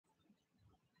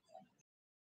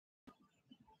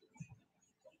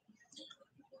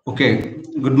Okay,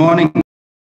 good morning.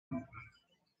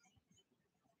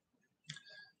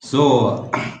 So,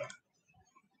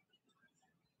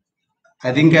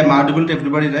 I think I'm audible to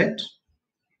everybody, right?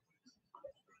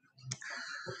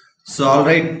 So, all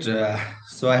right.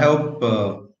 So, I hope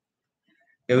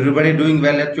everybody doing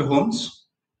well at your homes.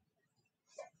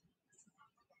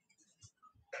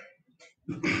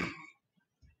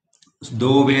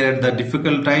 Though we're at the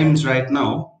difficult times right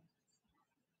now,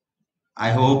 I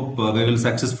hope we will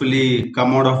successfully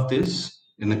come out of this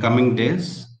in the coming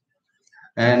days.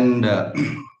 And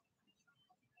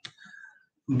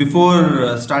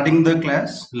before starting the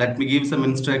class, let me give some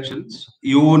instructions.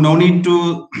 You no need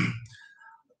to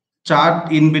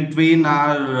chart in between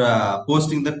or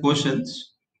posting the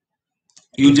questions.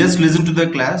 You just listen to the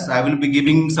class. I will be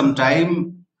giving some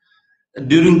time.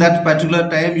 During that particular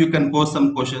time, you can post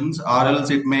some questions, or else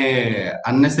it may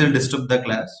unnecessarily disturb the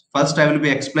class. First, I will be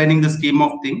explaining the scheme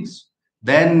of things.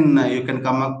 Then you can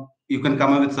come up. You can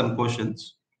come up with some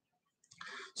questions.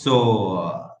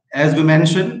 So, as we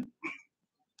mentioned,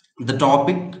 the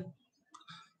topic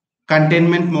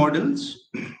containment models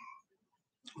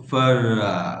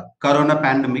for corona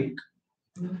pandemic.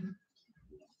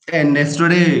 And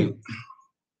yesterday,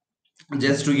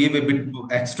 just to give a bit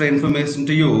extra information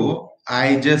to you,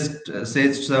 I just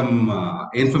searched some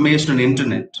information on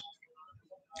internet,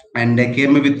 and I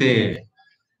came up with a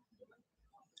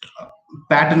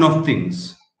pattern of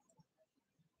things.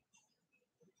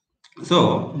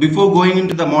 So before going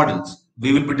into the models,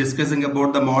 we will be discussing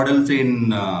about the models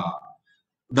in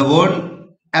the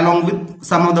world, along with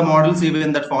some of the models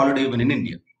even that followed even in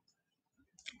India.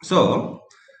 So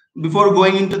before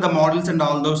going into the models and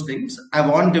all those things, I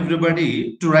want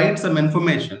everybody to write some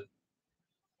information.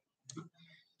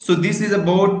 So this is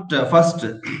about first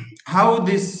how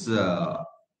this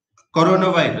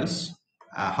coronavirus,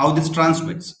 how this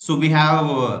transmits. So we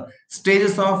have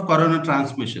stages of corona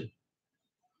transmission.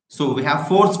 So we have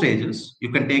 4 stages.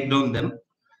 You can take down them.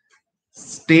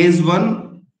 Stage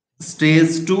 1,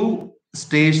 stage 2,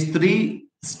 stage 3,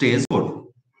 stage 4.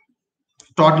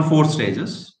 Total 4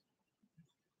 stages.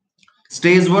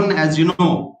 Stage 1, as you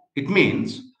know, it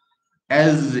means,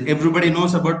 as everybody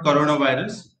knows about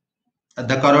coronavirus,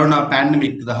 the corona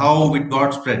pandemic, the how it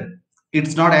got spread.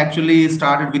 It's not actually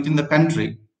started within the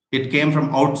country. It came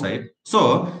from outside.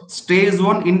 So stage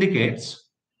 1 indicates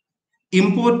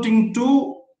importing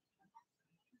to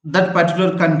that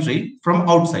particular country from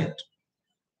outside.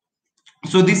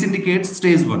 So this indicates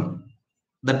stage 1.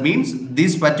 That means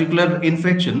this particular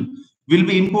infection will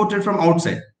be imported from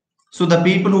outside. So the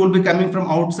people who will be coming from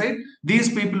outside,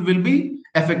 these people will be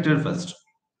affected first.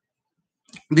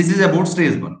 This is about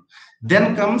stage 1.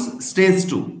 Then comes stage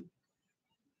 2.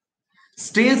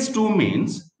 Stage 2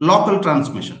 means local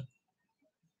transmission.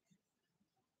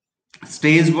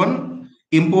 Stage 1,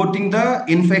 importing the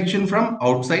infection from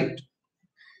outside.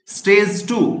 Stage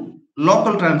 2,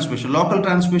 local transmission. Local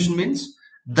transmission means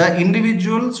the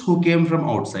individuals who came from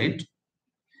outside.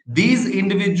 These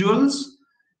individuals,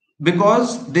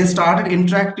 because they started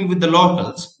interacting with the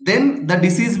locals, then the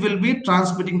disease will be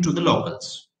transmitting to the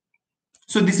locals.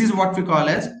 So this is what we call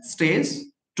as stage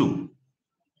 2.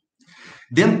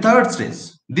 Then third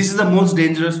stage. This is the most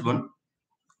dangerous one,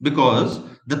 because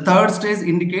the third stage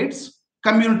indicates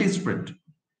community spread,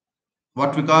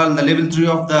 what we call the level 3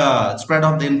 of the spread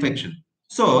of the infection.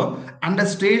 So under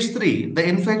stage 3, the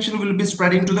infection will be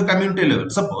spreading to the community level.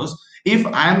 Suppose if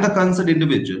I am the concerned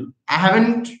individual, I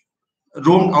haven't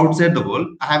roamed outside the world,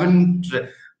 I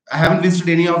haven't visited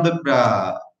any of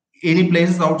the any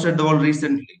places outside the world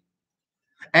recently,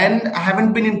 and I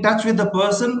haven't been in touch with the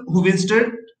person who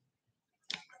visited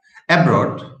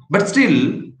abroad, but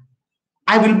still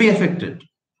I will be affected.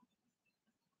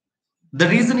 The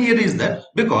reason here is that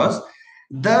because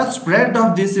the spread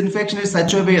of this infection is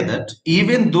such a way that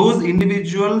even those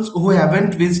individuals who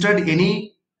haven't visited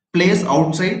any place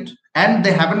outside and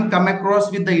they haven't come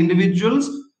across with the individuals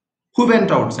who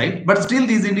went outside, but still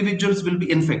these individuals will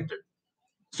be infected.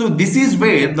 So this is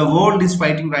where the world is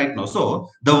fighting right now. So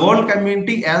the world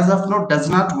community as of now does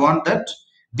not want that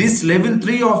this level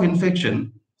 3 of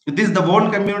infection, the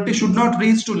world community should not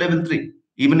reach to level 3.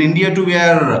 Even India too, we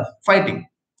are fighting.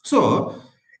 So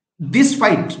this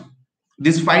fight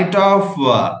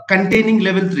of containing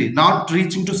level 3, not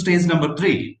reaching to stage number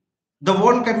 3, the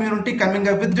world community coming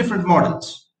up with different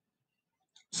models.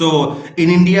 So in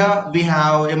India, we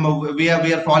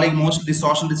are following mostly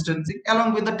social distancing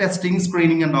along with the testing,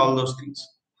 screening, and all those things.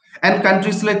 And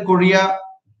countries like Korea,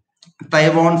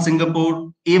 Taiwan,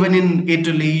 Singapore, even in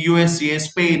Italy, USA,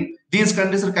 Spain, these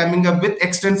countries are coming up with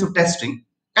extensive testing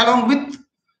along with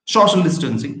social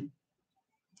distancing.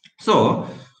 So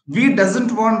We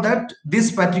doesn't want that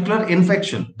this particular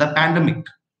infection, the pandemic,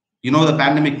 the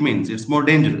pandemic means it's more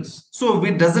dangerous. So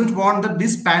we doesn't want that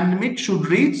this pandemic should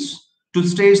reach to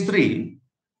stage 3,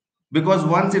 because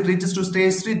once it reaches to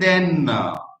stage 3, then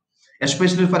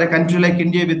especially for a country like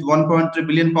India with 1.3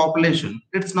 billion population,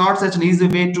 it's not such an easy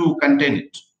way to contain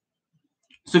it.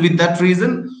 So with that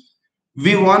reason,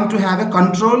 we want to have a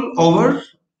control over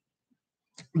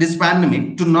this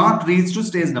pandemic to not reach to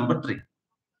stage number 3.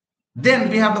 Then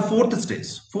we have the fourth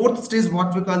stage. Fourth stage,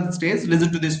 what we call the stage, listen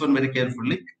to this one very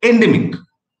carefully, endemic.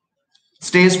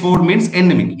 Stage 4 means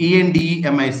endemic,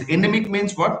 ENDEMIC. Endemic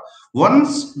means what?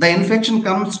 Once the infection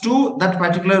comes to that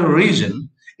particular region,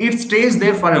 it stays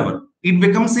there forever. It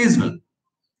becomes seasonal.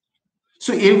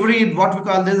 So every, what we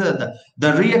call this,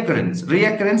 the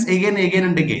reoccurrence again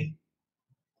and again.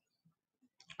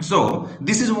 So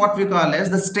this is what we call as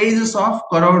the stages of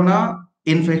corona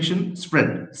infection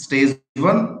spread. Stage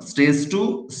 1, stage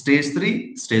 2, stage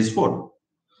 3, stage 4.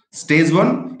 Stage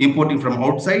 1, importing from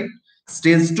outside.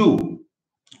 Stage 2,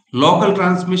 local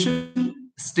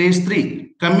transmission. Stage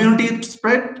 3, community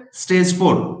spread. Stage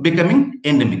 4, becoming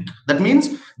endemic. That means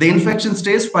the infection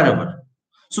stays forever.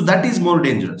 So that is more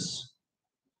dangerous.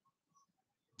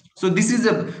 So this is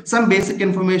some basic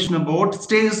information about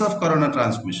stages of corona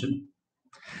transmission.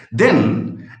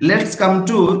 Then let's come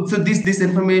to, so this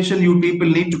information you people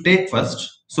need to take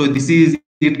first. So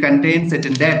it contains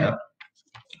certain data.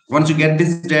 Once you get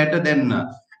this data, then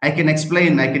I can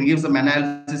give some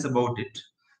analysis about it.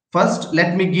 First,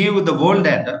 let me give the world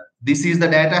data. This is the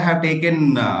data I have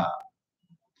taken up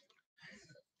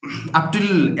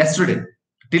till yesterday.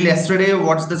 Till yesterday,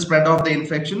 what's the spread of the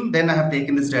infection? Then I have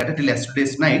taken this data till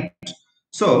yesterday's night.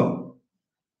 So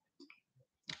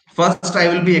first, I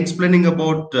will be explaining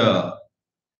about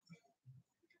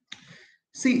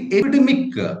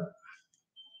epidemic.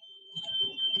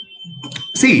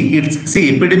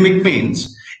 Epidemic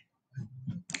means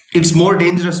it's more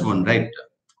dangerous one, right?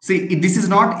 See, this is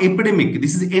not epidemic.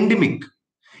 This is endemic.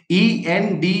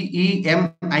 ENDEMIC.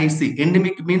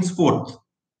 Endemic means fourth.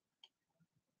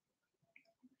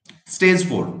 Stage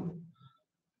 4.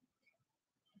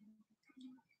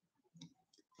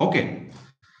 Okay.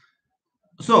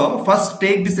 So first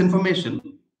take this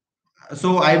information.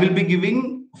 So I will be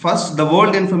giving first the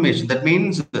world information. That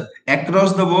means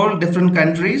across the world, different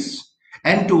countries,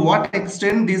 and to what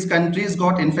extent these countries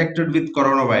got infected with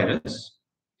coronavirus.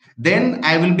 Then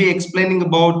I will be explaining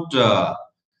about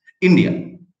India.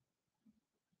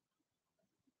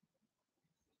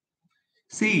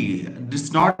 See,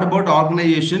 it's not about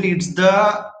organization. It's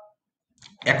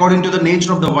according to the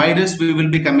nature of the virus, we will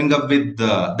be coming up with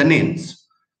the names.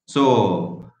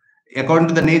 So according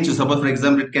to the nature, suppose for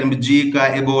example, it can be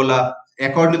Zika, Ebola.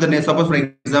 According to the name, suppose for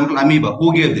example, amoeba.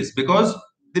 Who gave this? Because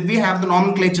we have the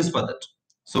nomenclatures for that.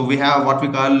 So we have what we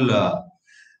call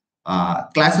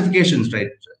classifications,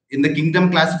 right? In the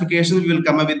kingdom classifications, we will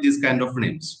come up with these kind of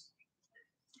names.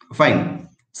 Fine.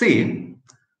 See,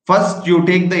 first you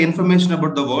take the information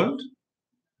about the world.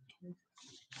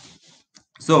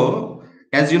 So,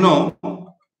 as you know,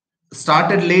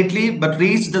 started lately but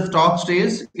reached the top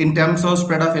stage in terms of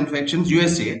spread of infections,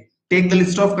 USA. Take the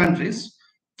list of countries.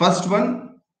 First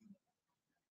one,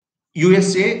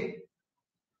 USA,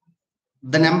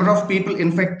 the number of people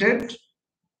infected,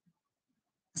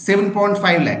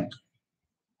 7.5 lakh.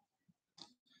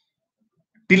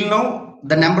 Till now,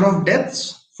 the number of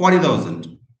deaths,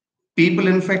 40,000. People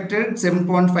infected,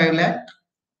 7.5 lakh.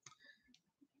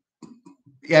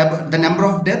 Yeah, the number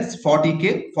of deaths,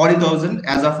 40,000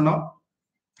 as of now.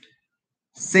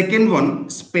 Second one,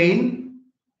 Spain,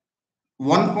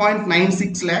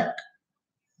 1.96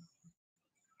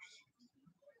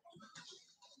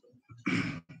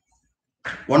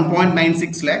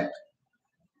 lakh.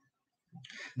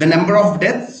 The number of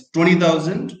deaths,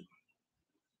 20,000.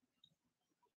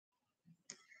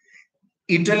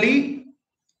 Italy,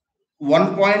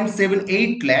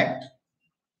 1.78 lakh.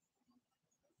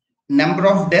 Number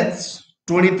of deaths,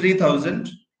 23,000.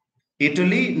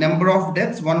 Italy, number of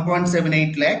deaths,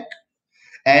 1.78 lakh.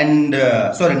 And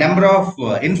number of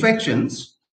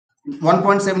infections,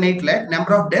 1.78 lakh.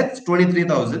 Number of deaths,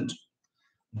 23,000.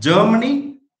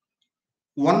 Germany,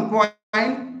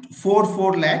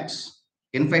 1.44 lakhs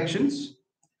infections,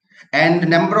 and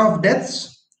number of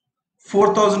deaths,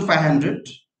 4,500.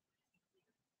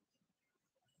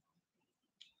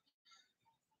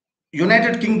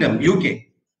 United Kingdom, UK,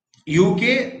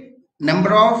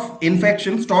 number of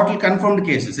infections, total confirmed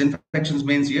cases, infections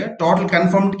means here, total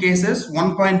confirmed cases,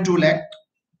 1.2 lakh.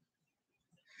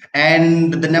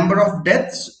 And the number of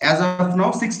deaths as of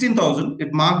now, 16,000.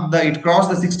 It crossed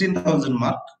the 16,000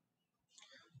 mark.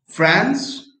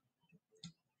 France,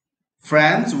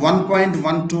 France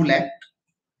 1.12 lakh.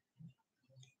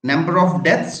 Number of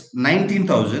deaths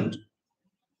 19,000.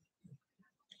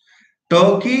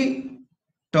 Turkey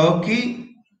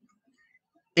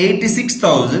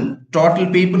 86,000 total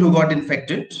people who got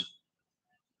infected.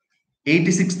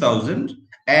 86,000.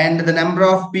 And the number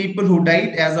of people who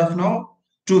died as of now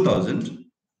 2,000.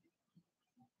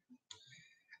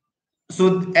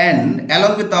 So, and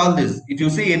along with all this, if you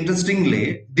see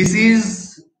interestingly, this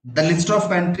is the list of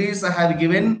countries I have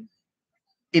given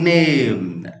in a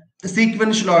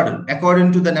sequential order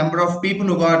according to the number of people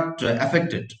who got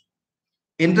affected.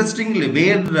 Interestingly,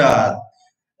 where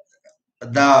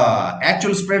the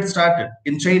actual spread started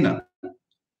in China,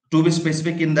 to be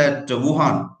specific, in that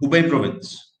Wuhan, Hubei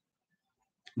province.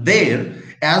 There,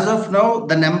 as of now,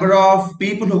 the number of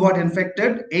people who got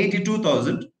infected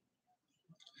 82,000.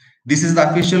 This is the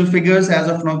official figures as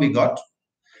of now we got.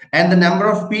 And the number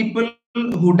of people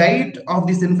who died of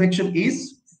this infection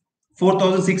is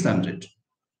 4,600.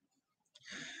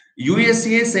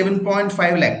 USA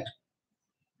 7.5 lakh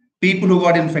people who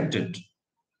got infected.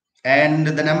 And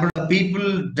the number of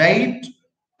people died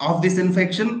of this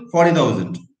infection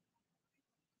 40,000.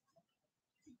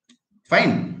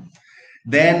 Fine.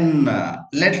 Then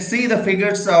let's see the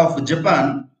figures of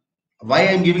Japan. Why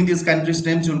I'm giving these countries'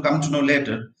 names you'll come to know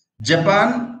later.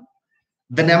 Japan,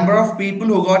 the number of people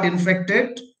who got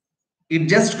infected, it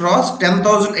just crossed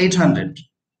 10,800.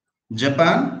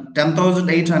 Japan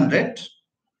 10,800.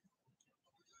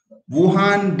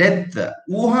 Wuhan death.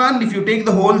 Wuhan, if you take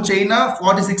the whole China,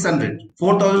 4,600.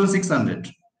 4,600.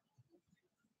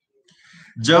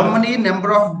 Germany,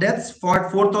 number of deaths for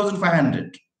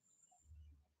 4,500.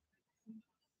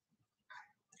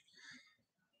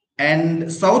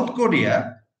 And South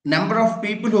Korea, number of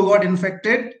people who got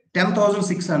infected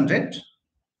 10,600.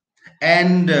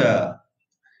 And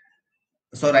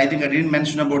sorry, I think I didn't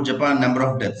mention about Japan number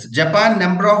of deaths. Japan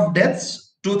number of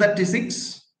deaths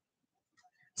 236.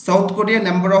 South Korea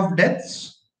number of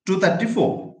deaths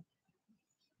 234.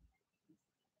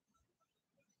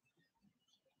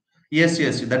 Yes,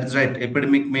 that is right.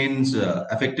 Epidemic means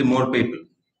affecting more people.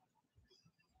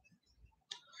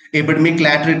 Epidemic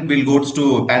later it will go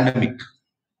to pandemic.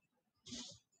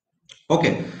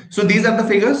 Okay, so these are the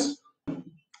figures.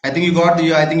 I think you got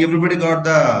the. I think everybody got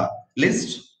the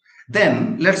list.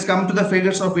 Then let's come to the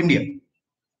figures of India.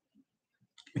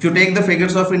 If you take the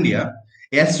figures of India,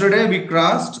 yesterday we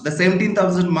crossed the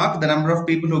 17,000 mark, the number of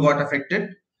people who got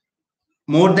affected.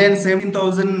 More than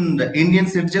 17,000 Indian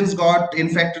citizens got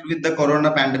infected with the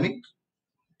corona pandemic.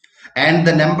 And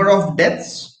the number of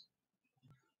deaths,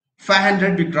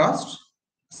 500 we crossed.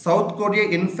 South Korea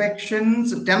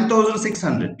infections,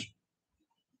 10,600.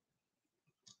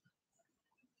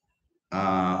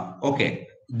 Okay.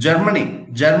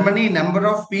 Germany number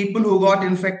of people who got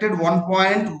infected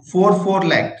 1.44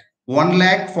 lakh,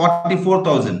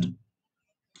 1,44,000,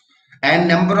 and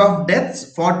number of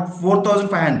deaths for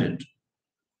 4,500.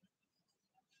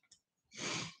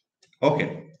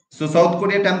 Okay, so South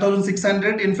Korea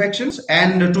 10,600 infections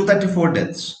and 234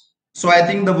 deaths. So I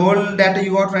think the world data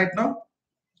you got right now.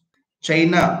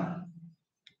 China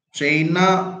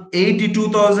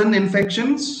 82,000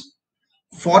 infections,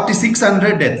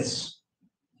 4,600 deaths.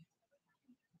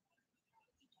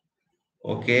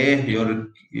 Okay,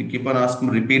 you keep on asking,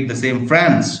 repeat the same.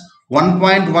 France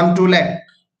 1.12 lakh.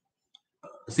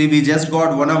 See, we just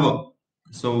got 1 hour.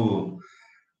 So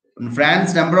in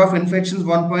France, number of infections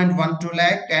 1.12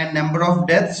 lakh and number of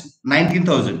deaths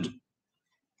 19,000.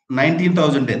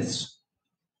 19,000 deaths.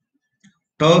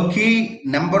 Turkey,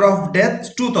 number of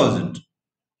deaths 2,000.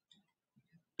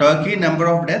 Turkey, number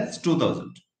of deaths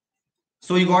 2,000.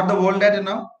 So you got the world data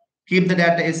now. Keep the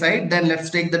data aside. Then let's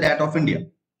take the data of India.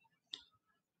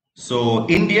 So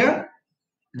India,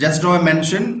 just now I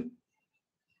mentioned,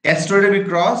 yesterday we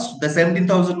crossed the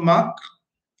 17,000 mark.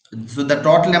 So the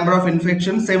total number of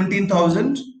infections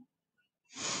 17,000.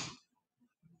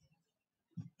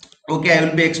 Okay, I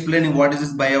will be explaining what is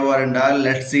this BioWar and all.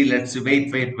 Let's see.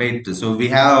 Wait. So we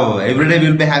have, every day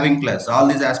we'll be having class. All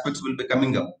these aspects will be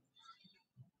coming up.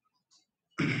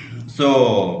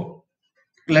 So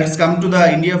let's come to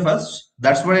the India first.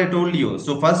 That's what I told you.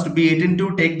 So first be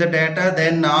attentive, take the data,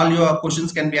 then all your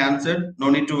questions can be answered.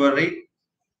 No need to worry.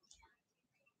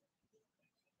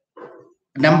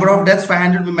 Number of deaths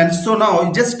 500 we mentioned. So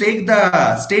now just take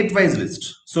the state-wise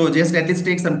list. So just at least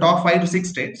take some top 5 to 6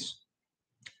 states.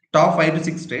 Top 5 to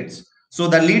 6 states. So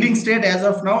the leading state as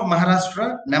of now,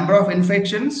 Maharashtra, number of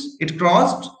infections, it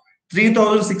crossed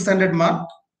 3,600 mark.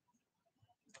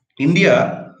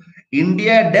 India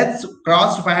deaths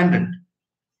crossed 500.